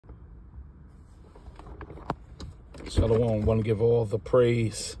Shalom. Want to give all the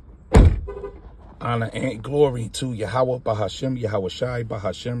praise, honor, and glory to Yahweh, Bahashem, Yahweh Shai,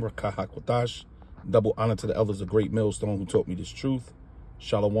 Bahashem, Rakahakwatash. Double honor to the elders of Great Millstone who taught me this truth.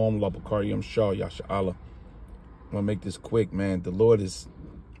 Shalom, Labakariam, Shah, Yasha Allah. I'm going to make this quick, man. The Lord is,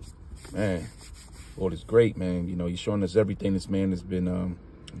 man, Lord is great, man. You know, he's showing us everything. This man has been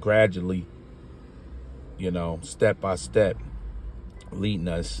gradually, you know, step by step, leading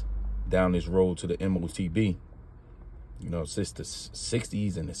us down this road to the MOTB. You know, since the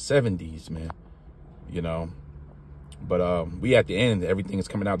 60s and the 70s, man, you know. But we at the end, everything is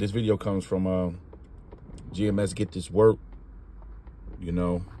coming out. This video comes from GMS Get This Work, you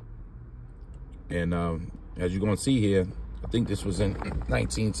know. And as you're going to see here, I think this was in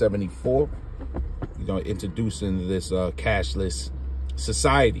 1974, you know, introducing this cashless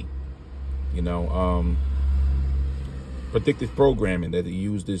society, you know, predictive programming that they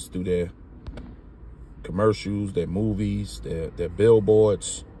use this through their commercials, their movies, their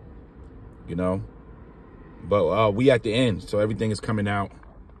billboards, you know. But we at the end, so everything is coming out.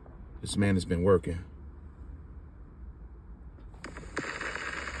 This man has been working.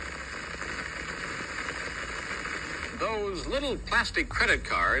 Those little plastic credit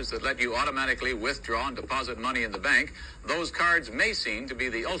cards that let you automatically withdraw and deposit money in the bank, those cards may seem to be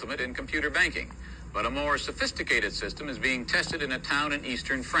the ultimate in computer banking. But a more sophisticated system is being tested in a town in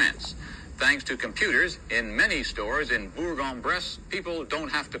eastern France. Thanks to computers, in many stores in Bourg-en-Bresse, people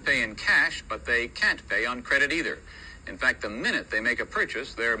don't have to pay in cash, but they can't pay on credit either. In fact, the minute they make a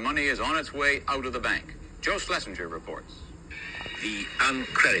purchase, their money is on its way out of the bank. Joe Schlesinger reports. The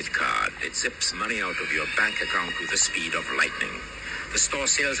uncredit card, it zips money out of your bank account with the speed of lightning. The store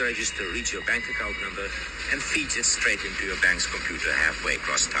sales register reads your bank account number and feeds it straight into your bank's computer halfway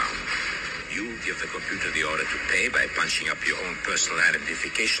across town. You give the computer the order to pay by punching up your own personal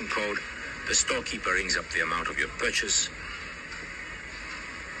identification code. The storekeeper rings up the amount of your purchase.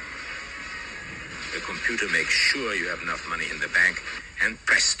 The computer makes sure you have enough money in the bank, and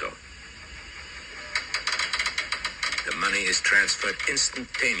presto. The money is transferred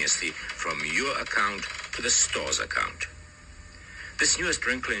instantaneously from your account to the store's account. This newest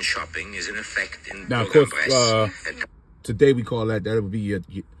wrinkle in shopping is in effect in now, of course, today we call that would be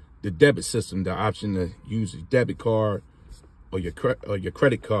the debit system, the option to use a debit card or your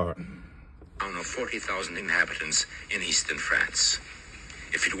credit card. Of 40,000 inhabitants in eastern France.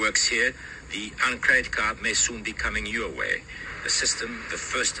 If it works here, the uncredit card may soon be coming your way. The system, the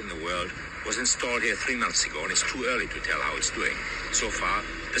first in the world, was installed here 3 months ago, and it's too early to tell how it's doing. So far,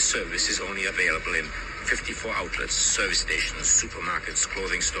 the service is only available in 54 outlets, service stations, supermarkets,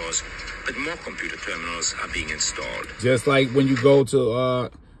 clothing stores, but more computer terminals are being installed. Just like when you go to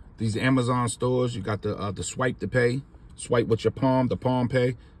these Amazon stores, you got the swipe to pay, swipe with your palm, the palm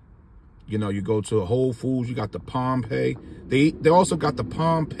pay. You know, you go to Whole Foods, you got the Palm Pay. They also got the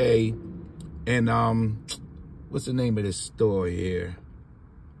Palm Pay, and what's the name of this store here?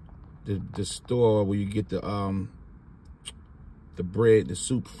 The store where you get the bread, the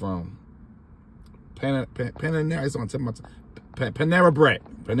soup from. Panera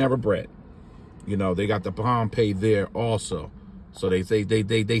Bread. You know, they got the Palm Pay there also. So they say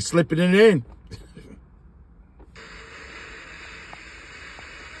they slipping it in.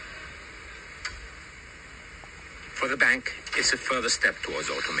 For the bank, it's a further step towards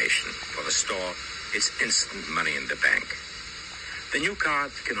automation. For the store, it's instant money in the bank. The new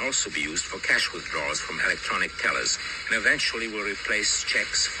card can also be used for cash withdrawals from electronic tellers and eventually will replace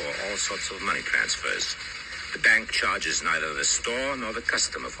checks for all sorts of money transfers. The bank charges neither the store nor the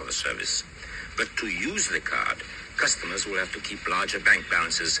customer for the service. But to use the card, customers will have to keep larger bank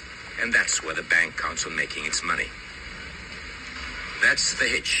balances, and that's where the bank counts on making its money. That's the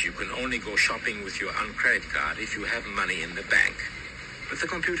hitch. You can only go shopping with your uncredit card if you have money in the bank. But the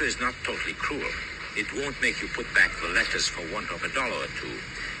computer is not totally cruel. It won't make you put back the letters for want of $1 or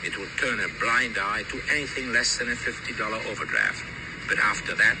 $2. It will turn a blind eye to anything less than a $50 overdraft. But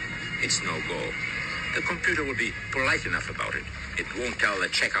after that, it's no go. The computer will be polite enough about it. It won't tell the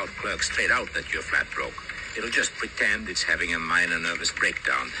checkout clerk straight out that you're flat broke. It'll just pretend it's having a minor nervous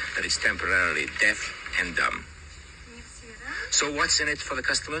breakdown, that it's temporarily deaf and dumb. So what's in it for the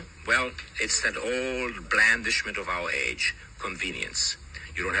customer? Well, it's that old blandishment of our age, convenience.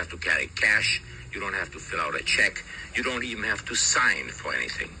 You don't have to carry cash. You don't have to fill out a check. You don't even have to sign for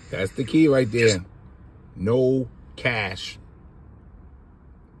anything. That's the key right there. No cash.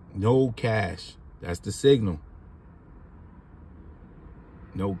 No cash. That's the signal.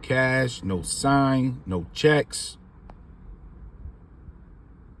 No cash, no sign, no checks,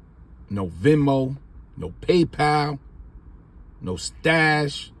 no Venmo, no PayPal. No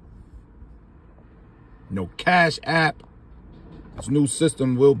stash. No Cash App. This new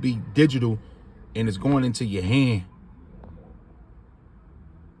system will be digital and it's going into your hand.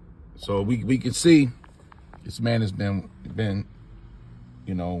 So we can see this man has been,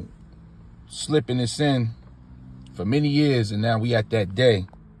 you know, slipping this in for many years, and now we at that day.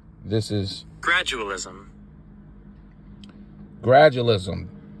 This is gradualism. Gradualism.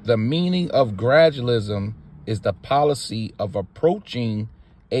 The meaning of gradualism is the policy of approaching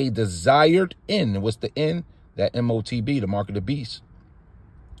a desired end. What's the end? That MOTB, the mark of the beast.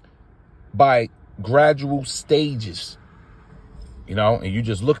 By gradual stages. You know, and you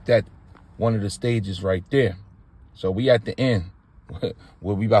just looked at one of the stages right there. So we at the end.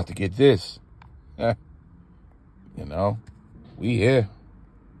 Where we about to get this. You know, we here.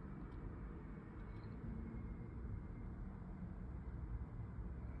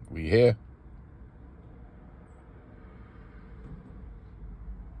 We here.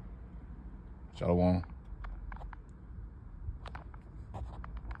 Shalom.